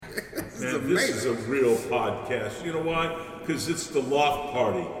This is a real podcast. You know why? Because it's the Loft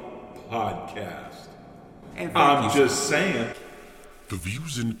Party podcast. I'm just saying. The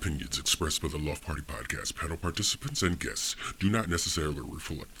views and opinions expressed by the Loft Party podcast panel participants and guests do not necessarily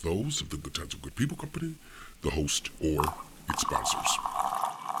reflect those of the Good Times of Good People Company, the host, or its sponsors.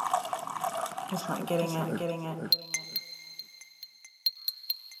 Just not getting it.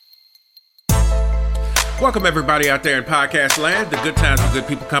 Welcome everybody out there in podcast land. The Good Times of Good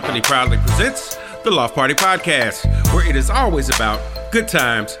People Company proudly presents the Loft Party Podcast, where it is always about good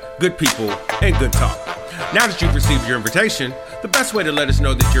times, good people, and good talk. Now that you've received your invitation, the best way to let us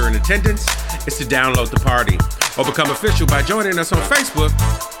know that you're in attendance is to download the party or become official by joining us on Facebook,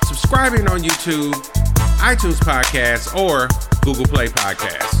 subscribing on YouTube, iTunes Podcasts, or Google Play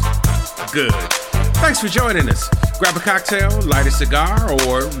Podcasts. Good. Thanks for joining us. Grab a cocktail, light a cigar,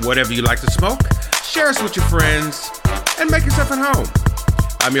 or whatever you like to smoke. Share us with your friends, and make yourself at home.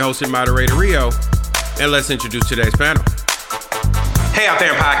 I'm your host and moderator, Rio, and let's introduce today's panel. Hey out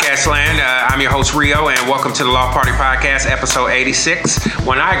there in podcast land, I'm your host, Rio, and welcome to the Loft Party Podcast, episode 86.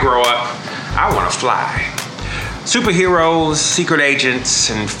 When I grow up, I want to fly. Superheroes, secret agents,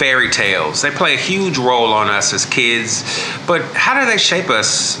 and fairy tales, they play a huge role on us as kids, but how do they shape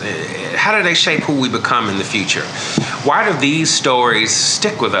us? How do they shape who we become in the future? Why do these stories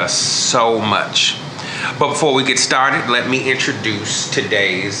stick with us so much? But before we get started, let me introduce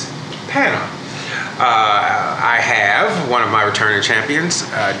today's panel. I have one of my returning champions,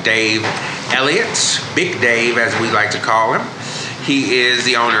 Dave Elliott, Big Dave as we like to call him. He is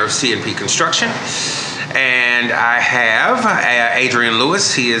the owner of C&P Construction. And I have Adrian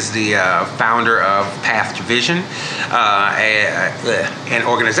Lewis. He is the founder of Path to Vision, an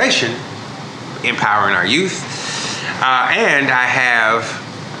organization empowering our youth. And I have,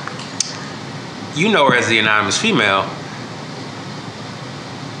 you know her as the anonymous female,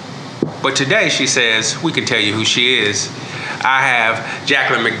 but today she says we can tell you who she is. I have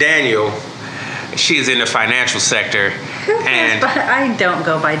Jacqueline McDaniel. She is in the financial sector. And I don't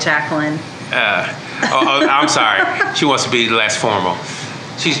go by Jacqueline. I'm sorry. She wants to be less formal.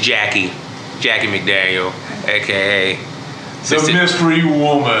 She's Jackie McDaniel, a.k.a. The mystery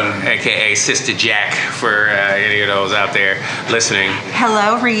woman. A.k.a. Sister Jack for any of those out there listening.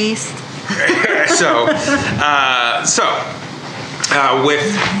 Hello, Reese.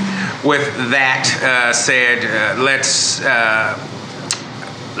 With that said, let's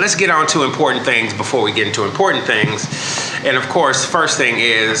get on to important things before we get into important things. And of course, first thing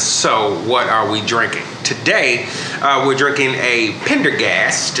is, so what are we drinking? Today, we're drinking a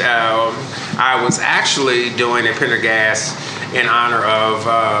Pendergast. I was actually doing a Pendergast in honor of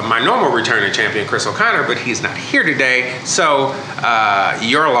my normal returning champion, Chris O'Connor, but he's not here today. So,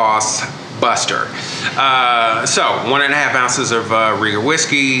 your loss, Buster. So 1.5 ounces of Rieger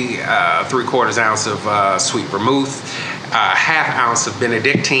whiskey, 3/4 ounce of sweet vermouth, 1/2 ounce of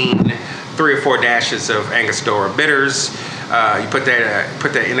Benedictine, 3 or 4 dashes of Angostura bitters. You put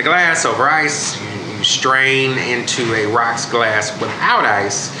that in a glass over ice. You strain into a rocks glass without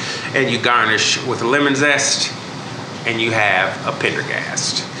ice, and you garnish with lemon zest, and you have a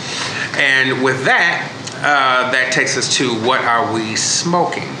Pendergast. And with that, that takes us to what are we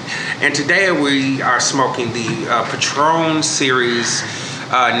smoking? And today we are smoking the Patron Series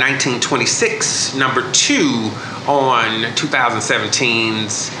 1926, number 2 on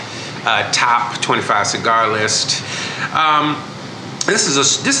 2017's top 25 cigar list. This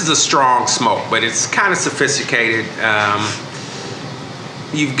is a strong smoke, but it's kind of sophisticated.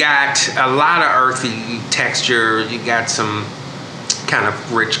 You've got a lot of earthy texture. You got some kind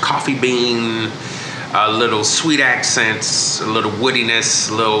of rich coffee bean, a little sweet accents, a little woodiness,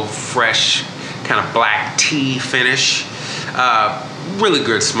 a little fresh kind of black tea finish. Really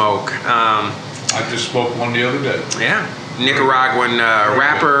good smoke. I just smoked one the other day. Yeah. Nicaraguan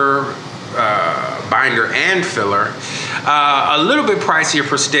wrapper, binder, and filler. A little bit pricier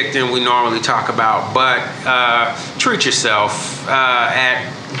per stick than we normally talk about, but treat yourself at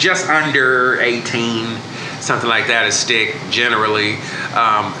just under 18, something like that a stick, generally.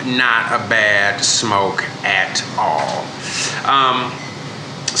 Not a bad smoke at all.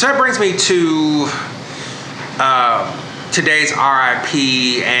 So that brings me to today's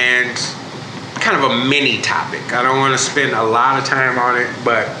RIP and kind of a mini topic. I don't want to spend a lot of time on it,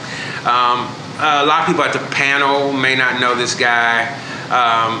 but a lot of people at the panel may not know this guy.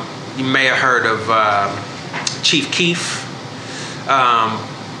 You may have heard of Chief Keef,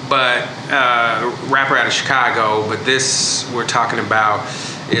 but rapper out of Chicago. But this we're talking about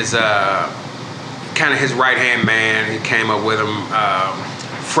is kind of his right-hand man. He came up with him,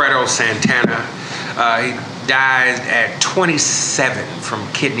 Fredo Santana. He died at 27 from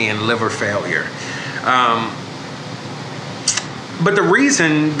kidney and liver failure. But the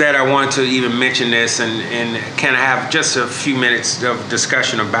reason that I want to even mention this and kind of have just a few minutes of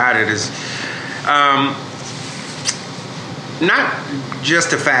discussion about it is not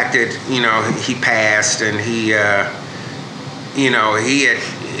just the fact that, he passed and he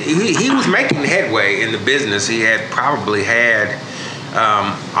was making headway in the business. He had probably had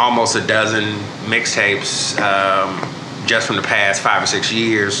almost a dozen mixtapes just from the past 5 or 6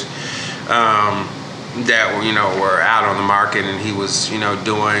 years that were out on the market, and he was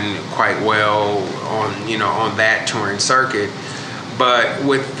doing quite well on that touring circuit. But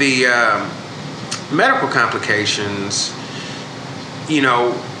with the medical complications,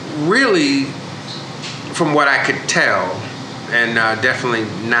 really, from what I could tell, and definitely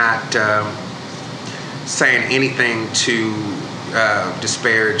not saying anything to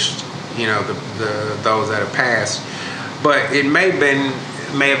disparage those that have passed, but it may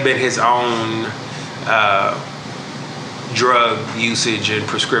have been his own drug usage and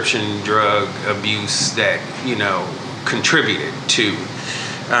prescription drug abuse that contributed to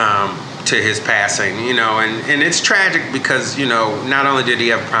his passing. And it's tragic because not only did he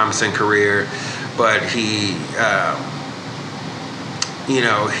have a promising career, but he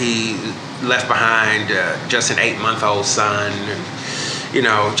he left behind just an 8-month-old son,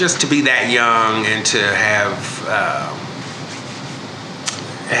 and just to be that young and to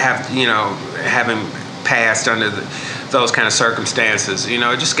have him passed under those kind of circumstances,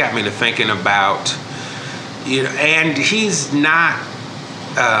 it just got me to thinking about, and he's not,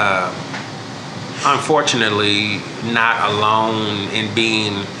 unfortunately, not alone in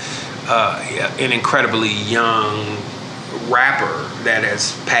being an incredibly young rapper that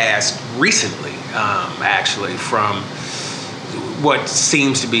has passed recently, actually, from what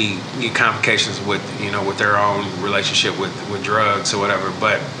seems to be complications with their own relationship with drugs or whatever.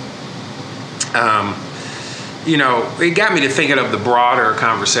 But it got me to thinking of the broader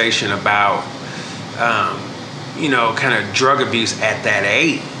conversation about kind of drug abuse at that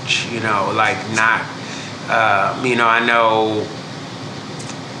age. I know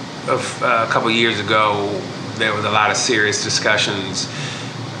a couple of years ago there was a lot of serious discussions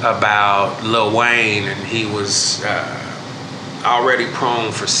about Lil Wayne, and he was already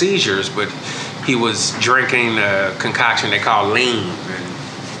prone for seizures, but he was drinking a concoction they call lean, and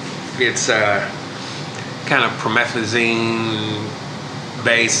it's kind of promethazine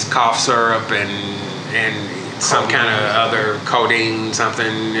based cough syrup and some kind of other codeine something,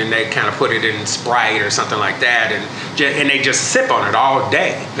 and they kind of put it in Sprite or something like that, and they just sip on it all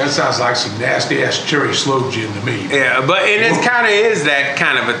day. That sounds like some nasty ass cherry slow gin to me. Yeah, but it kind of is that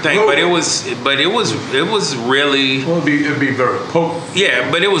kind of a thing. But it was really. Well, it'd be very potent. Yeah,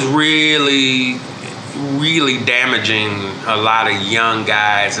 but it was really damaging a lot of young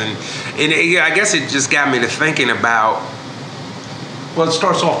guys, and I guess it just got me to thinking about. Well, it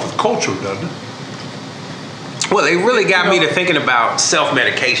starts off with culture, doesn't it? Well, it really got me to thinking about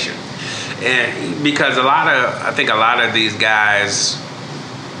self-medication, and because I think a lot of these guys,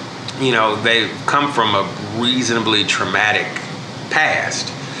 they come from a reasonably traumatic past,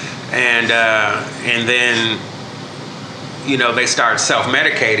 and then they start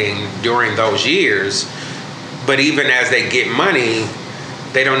self-medicating during those years, but even as they get money,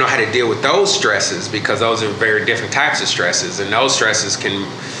 they don't know how to deal with those stresses, because those are very different types of stresses, and those stresses can.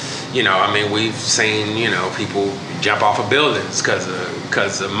 We've seen, people jump off of buildings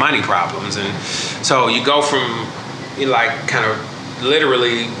because of money problems. And so you go from, kind of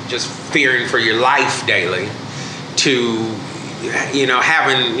literally just fearing for your life daily to,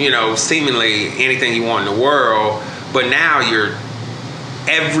 having, seemingly anything you want in the world. But now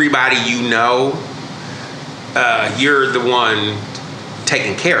everybody you're the one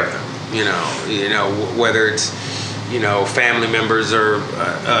taking care of them, whether it's, family members or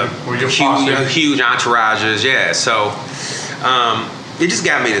huge entourages. Yeah, so it just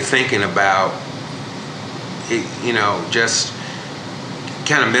got me to thinking about, just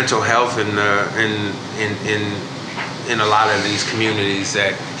kind of mental health in a lot of these communities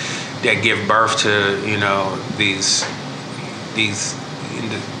that give birth to these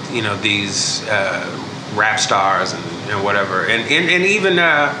rap stars and whatever, and even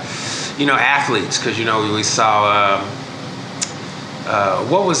athletes, because we saw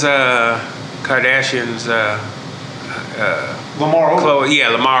what was Kardashian's Lamar Odom. Chloe, yeah,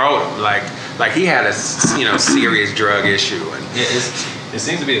 Lamar Odom, like he had a serious drug issue, and it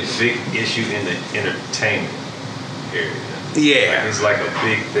seems to be a big issue in the entertainment area. Yeah, it's like a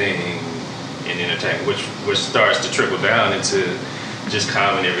big thing in entertainment, which starts to trickle down into just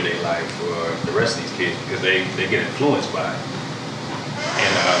common everyday life for the rest of these kids because they get influenced by it.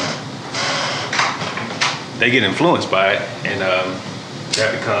 And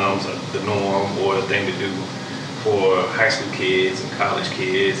that becomes the norm or the thing to do for high school kids and college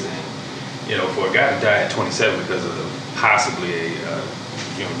kids, and for a guy to die at 27 because of possibly a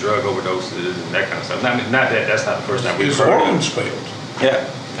drug overdoses and that kind of stuff. Not that that's not the first time we've heard organs failed. Yeah.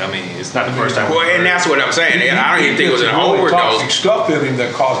 I mean, it's not the first time. Well, and that's what I'm saying. I don't even think it was an overdose. Toxic stuff in him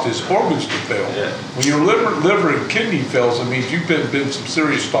that caused his organs to fail. Yeah. When your liver and kidney fails, it means you've been some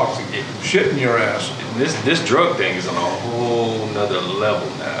serious toxic shit in your ass. This drug thing is on a whole nother level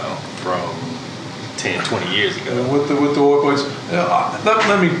now from 10, 20 years ago. And with the opioids,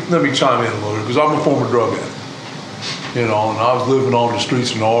 let me chime in a little bit because I'm a former drug addict. And I was living on the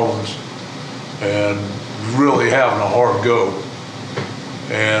streets in New Orleans and really having a hard go,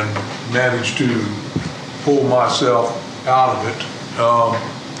 and managed to pull myself out of it.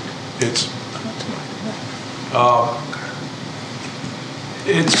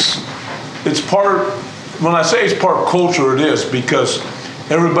 It's part. When I say it's part culture, it is because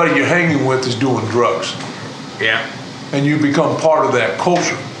everybody you're hanging with is doing drugs. Yeah. And you become part of that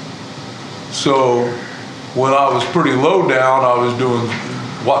culture. So when I was pretty low down, I was doing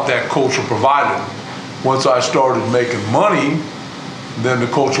what that culture provided. Once I started making money, then the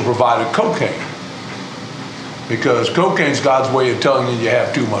culture provided cocaine. Because cocaine's God's way of telling you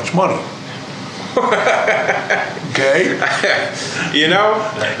have too much money. Okay? You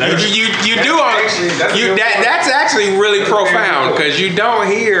do that's actually really profound because you don't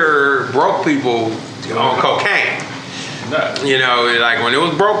hear broke people on cocaine. No. Like when it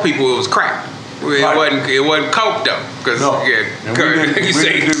was broke people, it was crack. It wasn't coke though, because we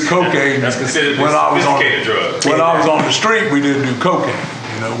didn't do cocaine. That's considered when I was on drug. When I was on the street, we didn't do cocaine.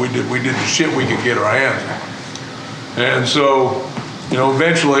 We did the shit we could get our hands on. And so,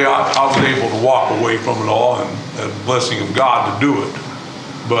 eventually I was able to walk away from it all, and the blessing of God to do it.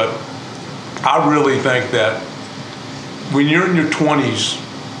 But I really think that when you're in your 20s,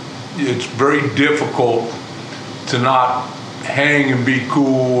 it's very difficult to not hang and be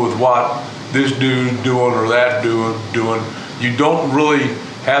cool with what this dude doing or that dude doing. You don't really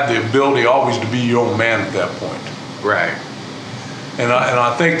have the ability always to be your own man at that point. Right. And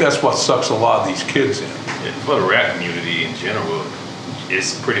I think that's what sucks a lot of these kids in. Yeah, for the rap community in general,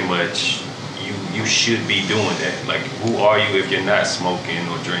 it's pretty much you should be doing that. Like, who are you if you're not smoking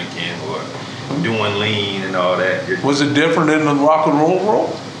or drinking or doing lean and all that? Was it different in the rock and roll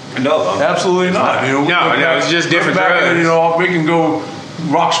world? No, absolutely not. No, it's just different drugs. We can go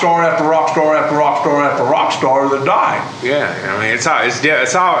rock star after rock star after rock star after rock star that died. Yeah, I mean it's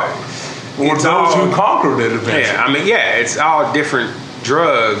all. Or those who conquered it eventually. Yeah, it's all different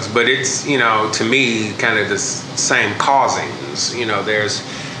drugs, but it's to me kind of the same causings.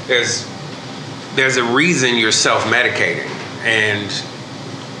 There's a reason you're self-medicating, and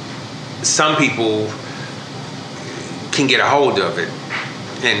some people can get a hold of it,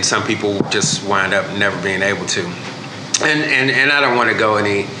 and some people just wind up never being able to. And I don't want to go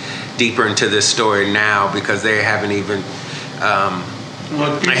any deeper into this story now because they haven't even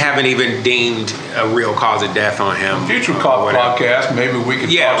deemed a real cause of death on him. Future podcast, maybe we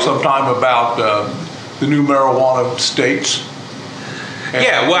could talk sometime about the new marijuana states.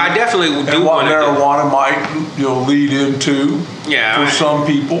 I definitely do and what want to marijuana might lead into for some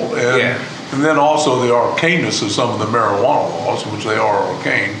people, and then also the arcaneness of some of the marijuana laws, which they are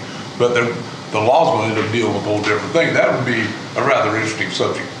arcane, but the law's going to end up dealing with a whole different thing. That would be a rather interesting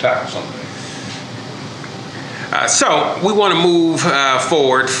subject to tackle someday. So we want to move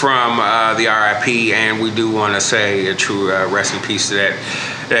forward from the RIP, and we do want to say a true rest in peace to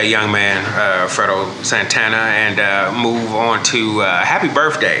that young man, Fredo Santana, and move on to happy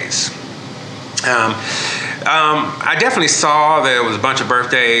birthdays. I definitely saw there was a bunch of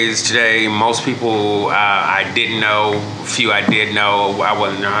birthdays today. Most people I didn't know, a few I did know. I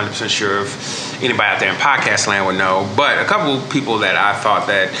wasn't 100% sure if anybody out there in podcast land would know, but a couple of people that I thought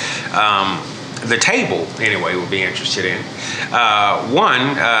that the table anyway would be interested in.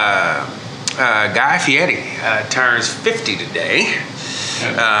 One, Guy Fieri turns 50 today.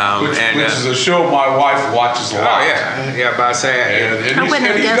 Which is a show my wife watches a lot. Oh yeah, but I say, and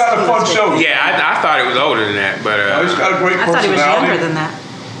he's got a fun show. Yeah, I thought it was older than that, but he's got a great personality. I thought he was younger than that.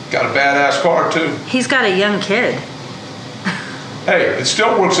 Got a badass car too. He's got a young kid. Hey, it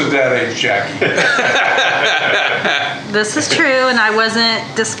still works at that age, Jackie. This is true, and I wasn't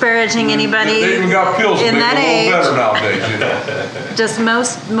disparaging anybody they even got pills in that age. Better nowadays, Just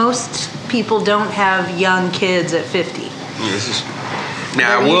most people don't have young kids at 50.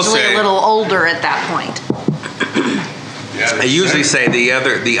 Now, They're usually a little older at that point. I usually say the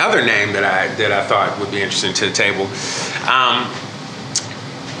other name that I thought would be interesting to the table.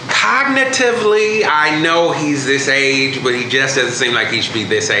 Cognitively, I know he's this age, but he just doesn't seem like he should be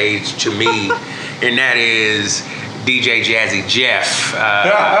this age to me, and that is DJ Jazzy Jeff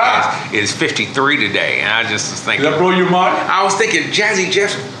is 53 today, and I just was thinking. Did that blow your mind? I was thinking Jazzy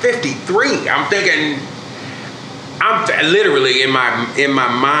Jeff's 53. I'm thinking, literally in my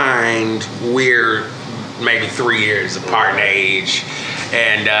mind, we're maybe 3 years apart in age,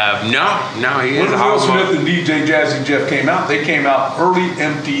 and no, he is. When Will Smith and DJ Jazzy Jeff came out, they came out early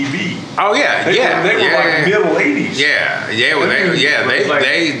MTV. Oh yeah, they were like middle 80s.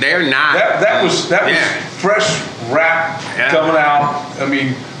 They're not. That was fresh rap coming out. I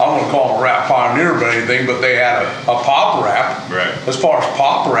mean, I don't want to call them a rap pioneer or anything, but they had a pop rap. Right. As far as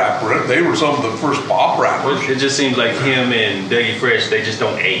pop rap, they were some of the first pop rappers. It just seems like him and Dougie Fresh, they just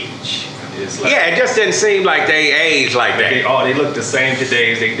don't age. Like, it just didn't seem like they aged like that. They look the same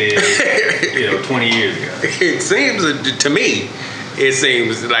today as they did, 20 years ago. It seems to me, it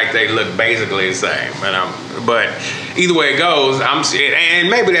seems like they look basically the same. But either way it goes, and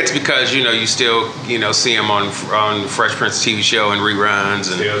maybe that's because you still see him on Fresh Prince TV show and reruns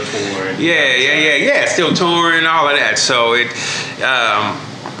and still touring. Yeah, still touring, all of that. So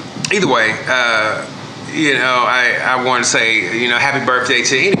either way. I want to say, happy birthday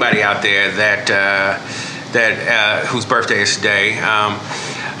to anybody out there that whose birthday is today.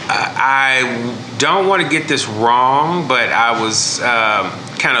 I don't want to get this wrong, but I was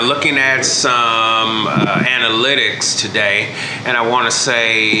kind of looking at some analytics today, and I want to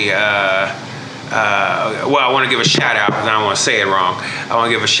say, I want to give a shout out because I don't want to say it wrong. I want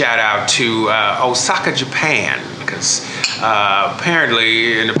to give a shout out to Osaka, Japan, because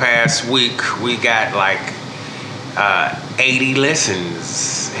apparently in the past week we got like 80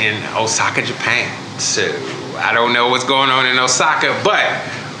 listens in Osaka, Japan. So I don't know what's going on in Osaka, but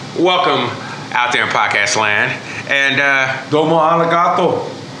welcome out there in podcast land. And domo arigato.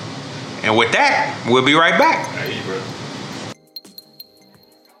 And with that, we'll be right back.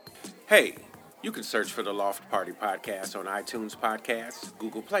 Hey, you can search for the Loft Party Podcast on iTunes Podcasts,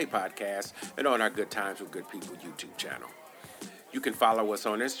 Google Play Podcasts, and on our Good Times with Good People YouTube channel. You can follow us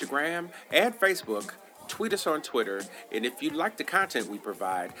on Instagram and Facebook, tweet us on Twitter, and if you like the content we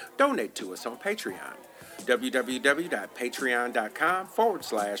provide, donate to us on Patreon.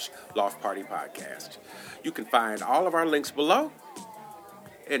 www.patreon.com/Loft Party Podcast. You can find all of our links below.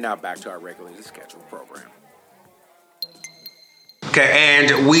 And now back to our regularly scheduled program. Okay,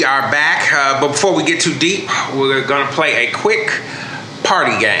 and we are back. But before we get too deep, we're going to play a quick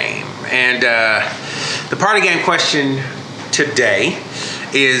party game. And the party game question today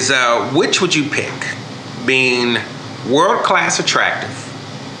is, which would you pick? Being world-class attractive,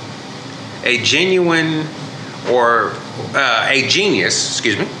 a genius, or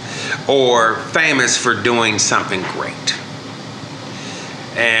famous for doing something great?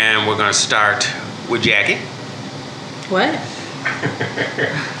 And we're going to start with Jackie. What?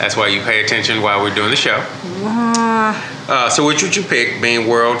 That's why you pay attention while we're doing the show. So which would you pick, being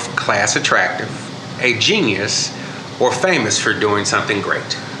world-class attractive, a genius, or famous for doing something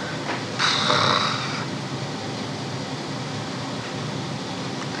great?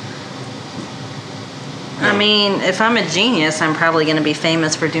 I mean, if I'm a genius, I'm probably going to be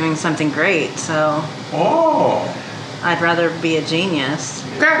famous for doing something great, so... Oh. I'd rather be a genius.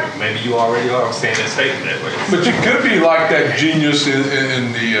 Okay. Maybe you already are saying that statement that way. But you could be like that genius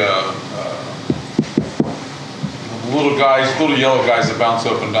in the little yellow guys that bounce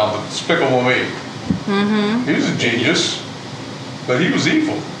up and down, the Despicable Me. Mm-hmm. He was a genius, but he was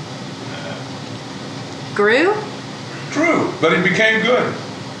evil. Gru? True, but he became good.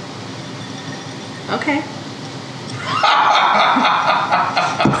 Okay.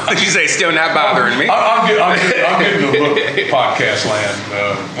 Did you say still not bothering me? I'm getting the look, podcast land.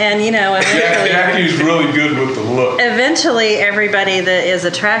 And eventually, Jackie's really good with the look. Eventually, everybody that is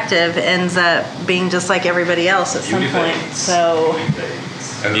attractive ends up being just like everybody else at some point. So,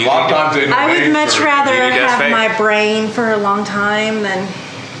 and a lot of times they I would much rather have fake. my brain for a long time than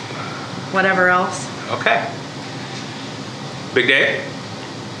whatever else. Okay. Big Dave?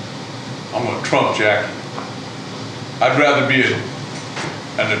 I'm going to trump Jackie. I'd rather be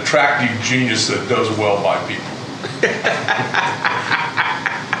an attractive genius that does well by people.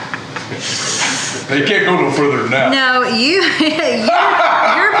 They can't go no further than that. No, you're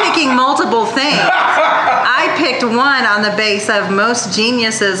picking multiple things. I picked one on the base of most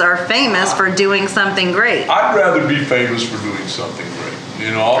geniuses are famous for doing something great. I'd rather be famous for doing something great.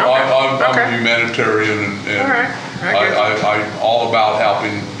 I'm a humanitarian and I'm all about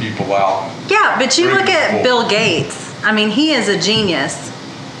helping people out. Yeah, but you look at Bill Gates. I mean, he is a genius,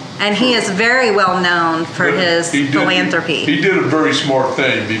 and he is very well known for his philanthropy. He did a very smart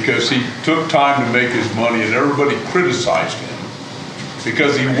thing because he took time to make his money, and everybody criticized him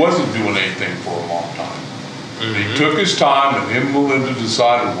because he wasn't doing anything for a long time. Mm-hmm. He took his time, and him and Melinda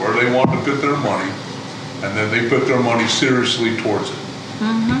decided where they wanted to put their money, and then they put their money seriously towards it.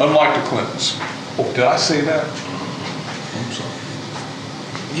 Mm-hmm. Unlike the Clintons. Oh, did I say that? I'm sorry.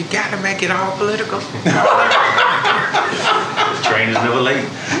 You gotta make it all political. The train is never late.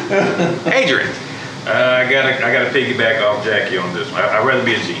 Adrian. I gotta piggyback off Jackie on this one. I'd rather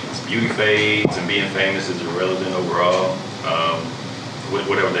be a genius. Beauty fades and being famous is irrelevant overall.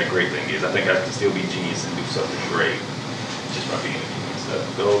 Whatever that great thing is, I think I can still be genius and do something great just by being a genius.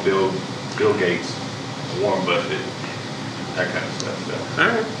 Bill Gates, Warren Buffett, that kind of stuff. So.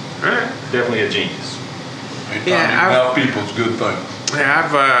 All right. Definitely a genius. Help people's good thing. Yeah,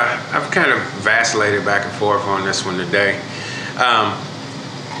 I've kind of vacillated back and forth on this one today,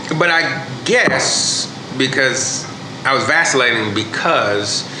 but I guess because I was vacillating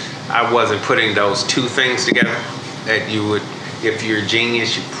because I wasn't putting those two things together. That you would, if you're a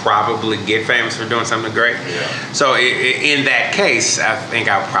genius, you probably get famous for doing something great. Yeah. So in that case, I think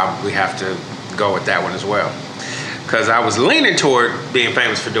I'll probably have to go with that one as well, because I was leaning toward being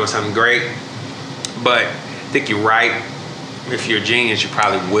famous for doing something great, but I think you're right. If you're a genius, you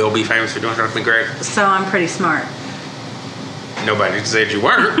probably will be famous for doing something great. So I'm pretty smart. Nobody said you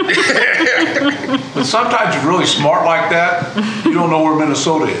weren't. But sometimes you're really smart like that, you don't know where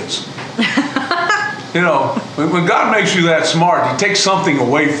Minnesota is. You know, when God makes you that smart, he takes something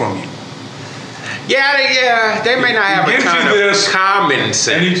away from you. Yeah, they may not have a ton of common sense.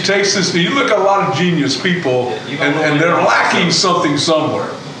 And he takes this, you look at a lot of genius people, and they're lacking something somewhere.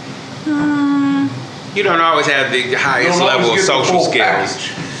 You don't always have the highest level of social skills.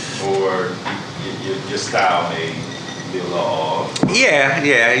 Or your style may be a little off.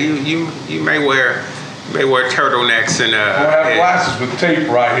 Yeah. You may wear turtlenecks and or have glasses with tape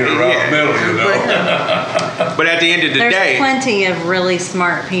right here around the middle, you know. But at the end of the day, there's plenty of really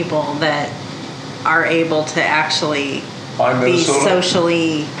smart people that are able to actually be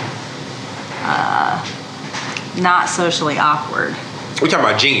socially not socially awkward. we're talking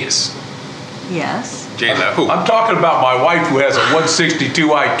about genius. Yes. Who? I'm talking about my wife who has a 162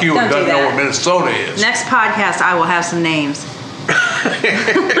 IQ and doesn't know where Minnesota is. Next podcast, I will have some names.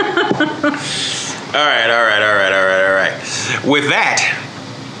 All right. With that,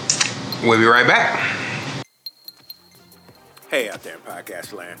 we'll be right back. Hey out there in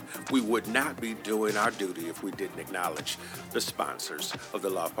podcast land, we would not be doing our duty if we didn't acknowledge the sponsors of the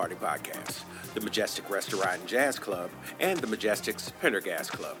Loft Party Podcast, the Majestic Restaurant and Jazz Club, and the Majestic's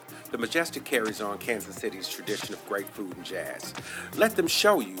Pendergast Club. The Majestic carries on Kansas City's tradition of great food and jazz. Let them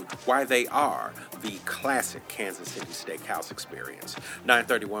show you why they are the classic Kansas City steakhouse experience.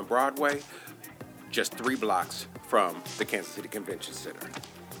 931 Broadway, just 3 blocks from the Kansas City Convention Center.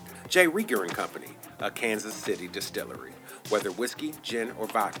 J. Rieger & Company, a Kansas City distillery. Whether whiskey, gin, or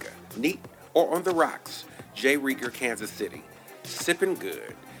vodka, neat or on the rocks, J. Rieger, Kansas City, sipping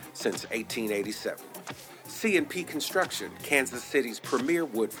good since 1887. C&P Construction, Kansas City's premier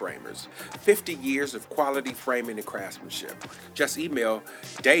wood framers. 50 years of quality framing and craftsmanship. Just email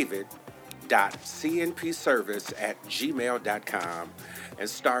david.cnpservice@gmail.com and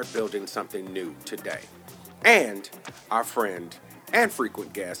start building something new today. And our friend and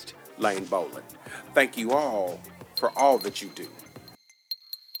frequent guest, Lane Boland. Thank you all for all that you do.